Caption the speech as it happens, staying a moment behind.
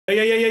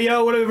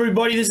Yo, what up,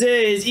 everybody? This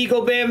is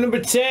EcoBam number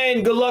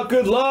 10. Good luck,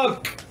 good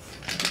luck.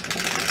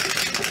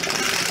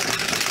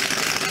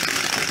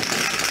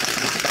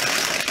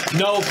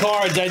 No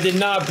cards. I did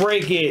not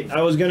break it.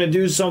 I was going to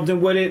do something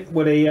with it,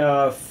 with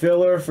a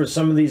filler for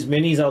some of these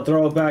minis. I'll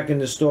throw it back in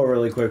the store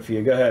really quick for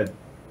you. Go ahead.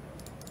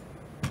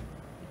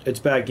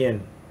 It's back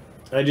in.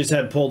 I just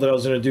had pulled that I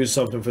was going to do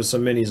something for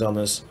some minis on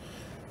this.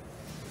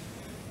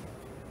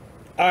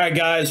 Alright,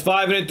 guys.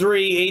 5 and a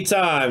 3, 8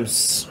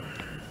 times.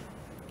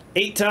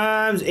 8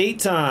 times, 8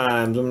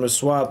 times. I'm going to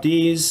swap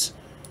these.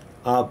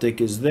 Optic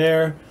is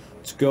there.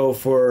 Let's go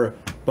for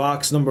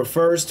box number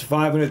first.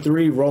 5 and a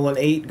 3, rolling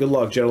 8. Good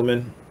luck,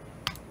 gentlemen.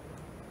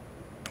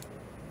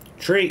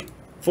 3,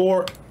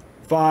 4,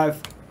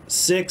 5,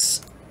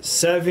 6,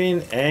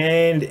 7,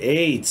 and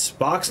 8.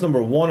 Box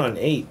number 1 on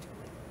 8.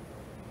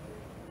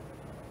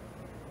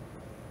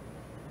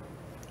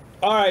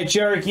 Alright,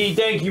 Cherokee.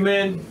 Thank you,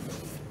 man.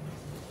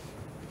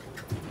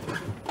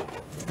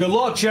 Good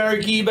luck,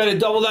 Cherokee. You better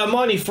double that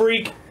money,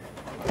 freak.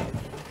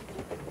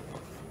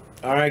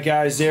 Alright,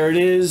 guys. There it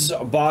is.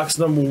 Box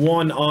number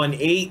 1 on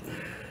 8.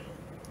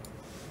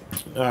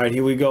 Alright,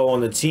 here we go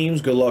on the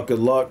teams. Good luck, good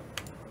luck.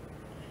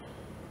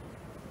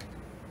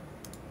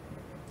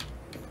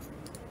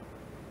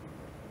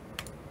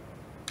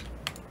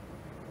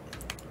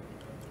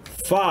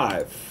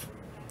 Five,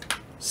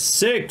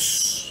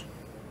 6.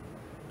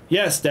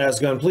 Yes,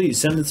 Dasgun, please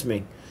send it to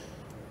me.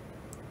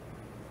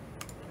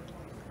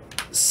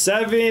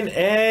 7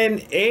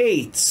 and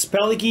 8.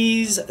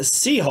 Pelicans,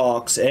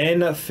 Seahawks,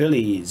 and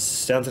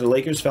Phillies. Down to the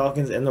Lakers,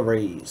 Falcons, and the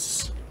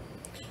Rays.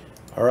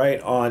 All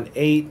right, on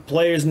 8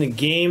 players in the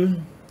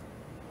game.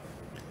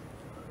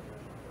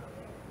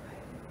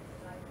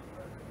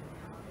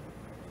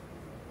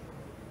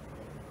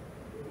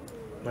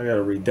 I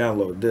gotta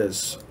re-download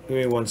this. Give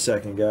me 1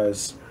 second,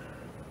 guys.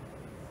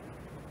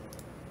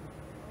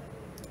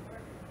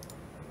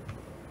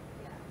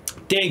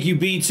 Thank you,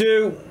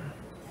 B2.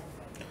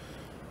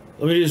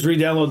 Let me just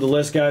re-download the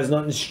list, guys.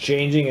 Nothing's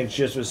changing. It's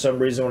just for some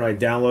reason when I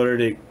downloaded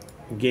it,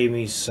 it gave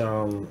me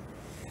some...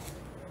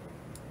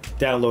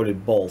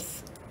 Downloaded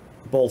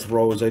both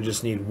rows. I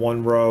just need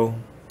 1 row.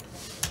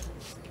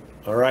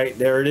 All right,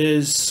 there it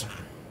is.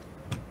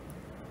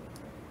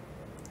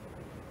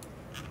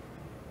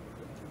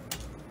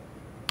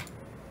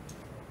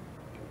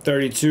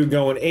 $32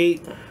 going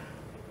 8.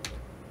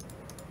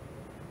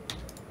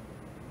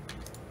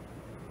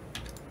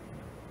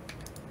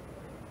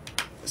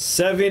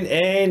 $7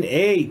 and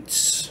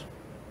 8.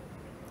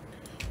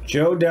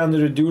 Joe down to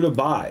the Duda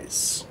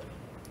buys.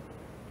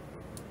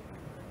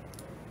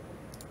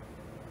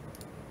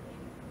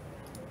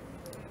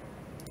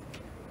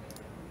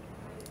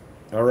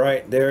 All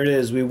right, there it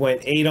is. We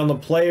went 8 on the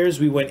players.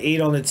 We went 8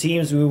 on the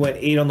teams. We went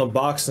 8 on the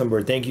box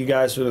number. Thank you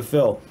guys for the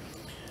fill.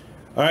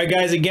 All right,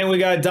 guys. Again, we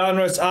got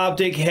Donruss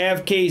Optic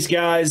half case,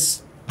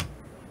 guys.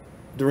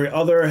 The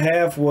other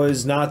half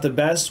was not the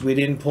best. We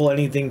didn't pull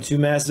anything too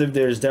massive.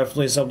 There's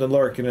definitely something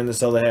lurking in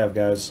this other half,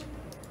 guys.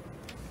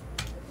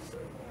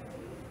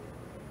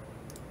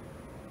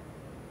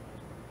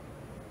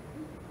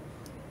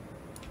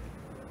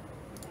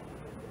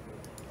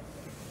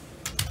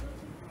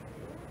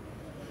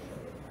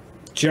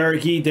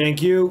 Cherokee,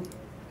 thank you.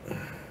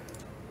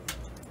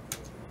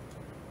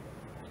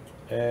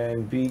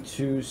 And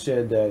B2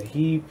 said that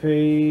he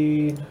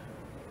paid.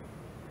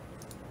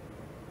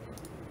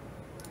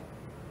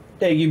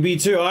 Thank you,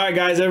 B2. All right,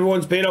 guys,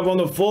 everyone's paid up on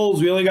the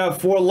fulls. We only got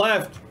 4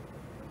 left.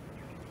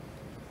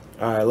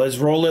 All right, let's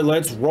roll it.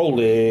 Let's roll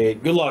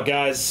it. Good luck,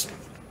 guys.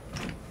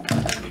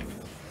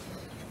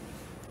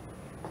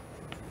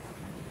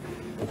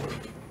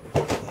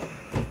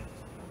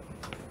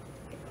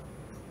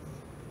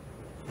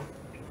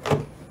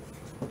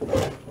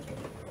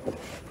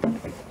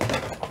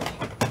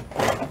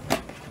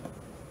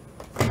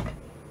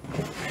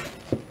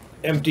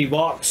 Empty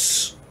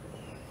box.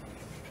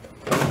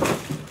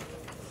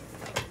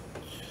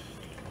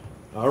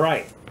 All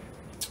right.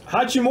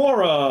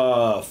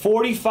 Hachimura,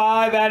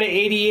 45 out of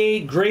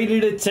 88,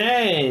 graded a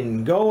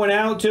 10. Going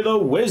out to the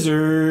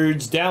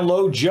Wizards. Down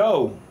low,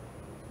 Joe.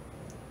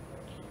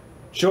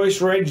 Choice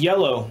red,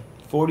 yellow,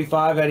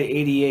 45 out of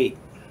 88.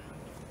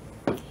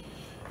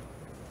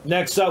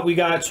 Next up, we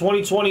got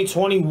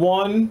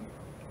 2020-21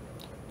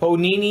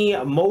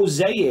 Panini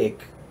Mosaic.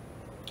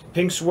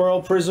 Pink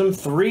Swirl Prism,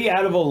 3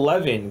 out of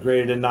 11,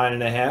 graded a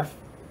 9.5.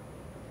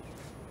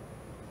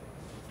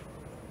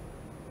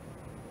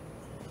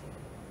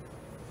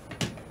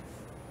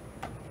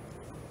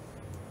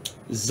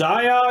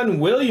 Zion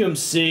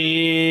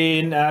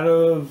Williamson out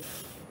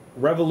of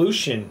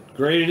Revolution,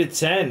 graded a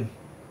 10.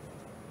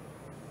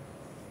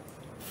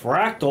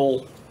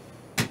 Fractal.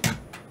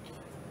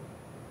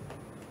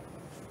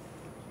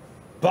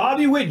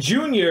 Bobby Witt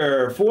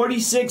Jr.,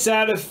 46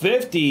 out of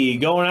 50,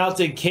 going out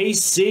to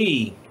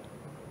KC.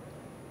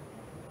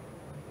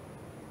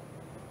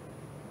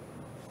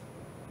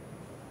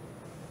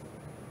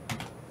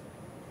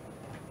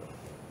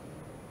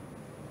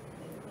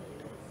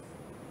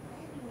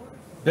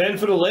 Ben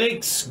for the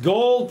Lakes,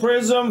 Gold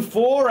Prism,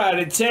 4 out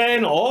of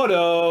 10,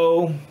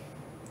 auto.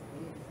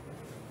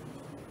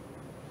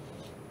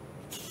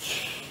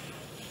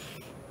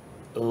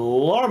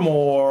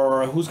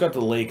 Barmore. Who's got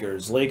the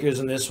Lakers? Lakers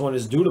in this one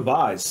is due to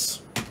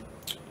buys.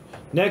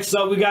 Next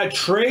up, we got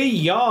Trae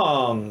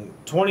Young.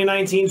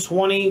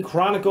 2019-20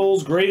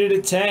 Chronicles graded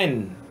at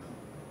 10.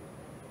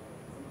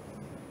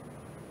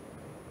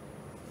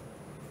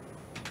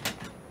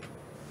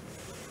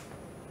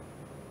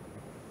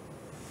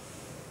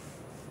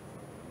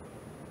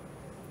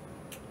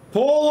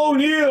 Paul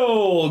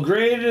O'Neal,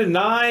 graded at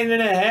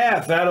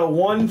 9.5 out of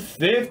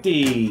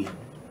 150.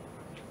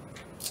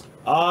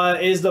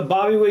 Is the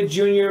Bobby Witt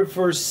Jr.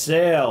 for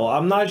sale?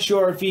 I'm not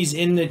sure if he's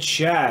in the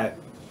chat.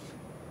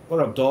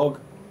 What up, dog?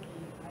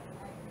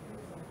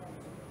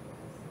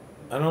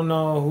 I don't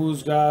know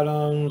who's got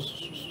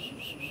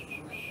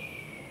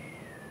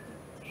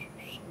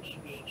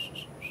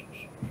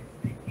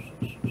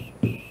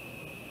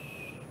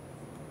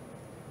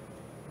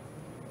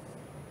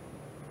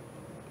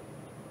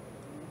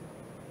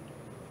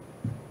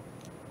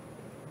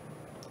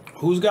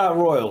Who's got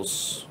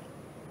Royals?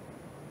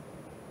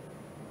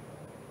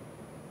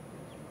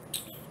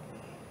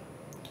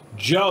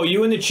 Joe,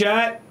 you in the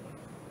chat?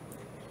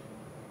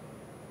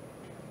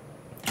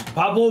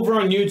 Pop over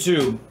on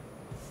YouTube.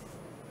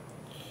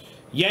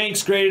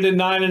 Yanks graded at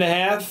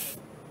 9.5.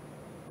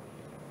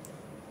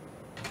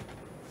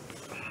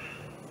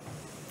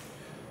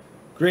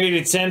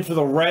 Graded at 10 for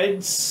the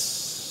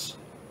Reds.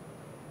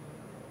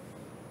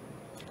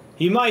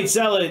 He might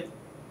sell it.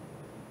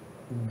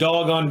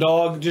 Dog on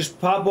dog. Just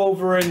pop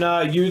over in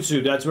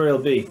YouTube. That's where it'll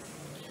be.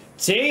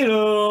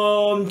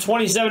 Tatum,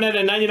 27 out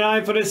of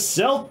 99 for the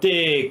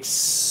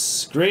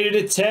Celtics. Graded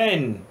at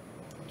 10.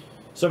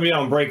 Somebody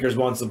on Breakers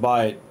wants to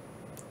buy it.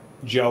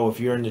 Joe,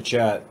 if you're in the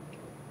chat.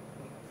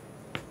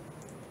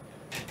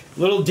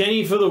 Little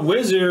Denny for the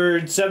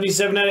Wizards.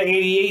 77 out of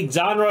 88.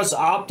 Donruss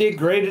Optic.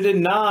 Graded at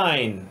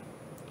 9.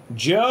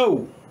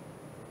 Joe.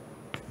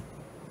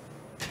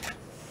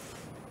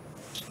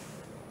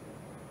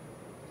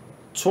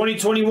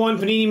 '2021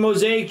 Panini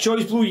Mosaic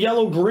Choice Blue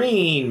Yellow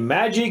Green.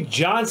 Magic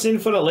Johnson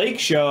for the Lake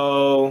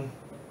Show.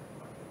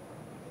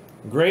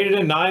 Graded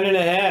at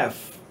 9.5.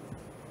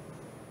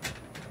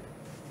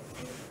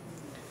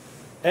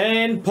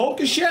 And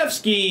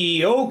Pokashevsky,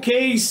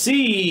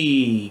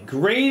 OKC.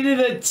 Graded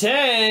at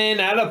 10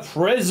 out of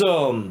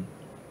Prism.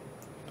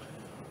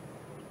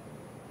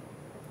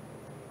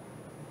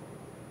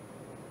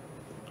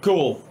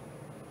 Cool.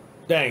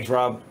 Thanks,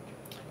 Rob.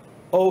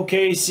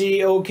 OKC,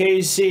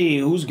 OKC.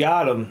 Who's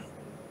got him?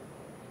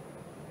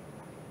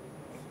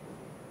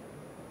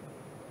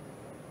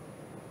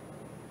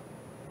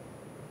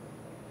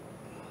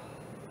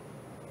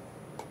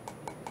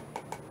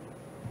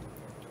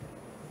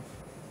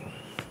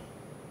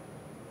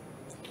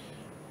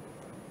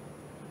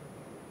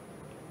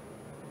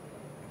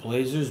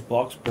 Blazers,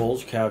 Bucks,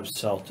 Bulls, Cavs,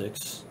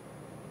 Celtics.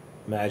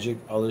 Magic,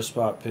 other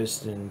spot,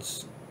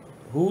 Pistons.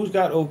 Who's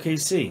got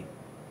OKC?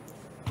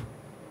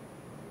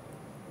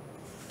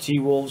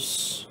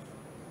 T-Wolves.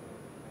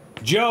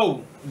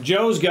 Joe.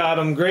 Joe's got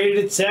him.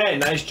 Graded at 10.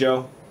 Nice,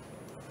 Joe.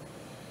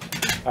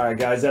 All right,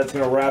 guys. That's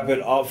going to wrap it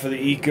up for the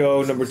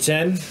Eco number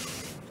 10.